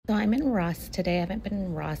So I'm in Ross today. I haven't been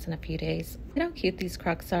in Ross in a few days. Look how cute these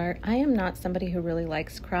Crocs are. I am not somebody who really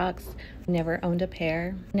likes Crocs. Never owned a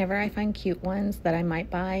pair. Whenever I find cute ones that I might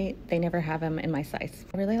buy, they never have them in my size.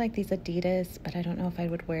 I really like these Adidas, but I don't know if I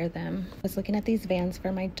would wear them. I was looking at these Vans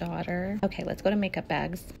for my daughter. Okay, let's go to makeup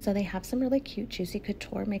bags. So they have some really cute Juicy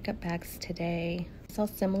Couture makeup bags today. I saw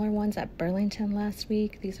similar ones at Burlington last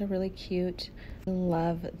week. These are really cute. I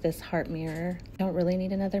love this heart mirror. Don't really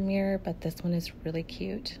need another mirror, but this one is really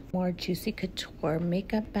cute. More Juicy Couture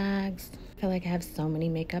makeup bags. I feel like I have so many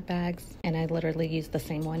makeup bags and I literally use the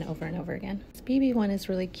same one over and over again. This BB one is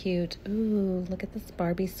really cute. Ooh, look at this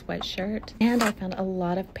Barbie sweatshirt. And I found a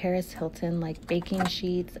lot of Paris Hilton like baking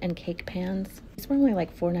sheets and cake pans. These were only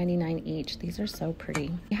like $4.99 each. These are so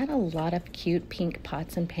pretty. We had a lot of cute pink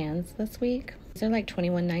pots and pans this week. These are like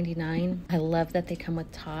 $21.99. I love that they come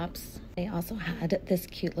with tops. They also had this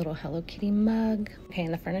cute little Hello Kitty mug. Okay,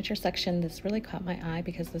 in the furniture section, this really caught my eye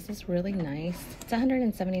because this is really nice. It's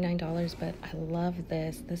 $179, but I love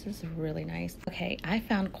this. This is really nice. Okay, I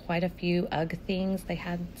found quite a few UGG things. They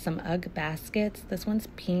had some UGG baskets. This one's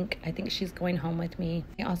pink. I think she's going home with me.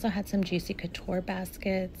 They also had some Juicy Couture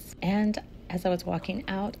baskets. And as I was walking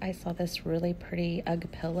out, I saw this really pretty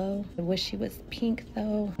UGG pillow. I wish she was pink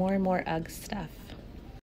though. More and more UGG stuff.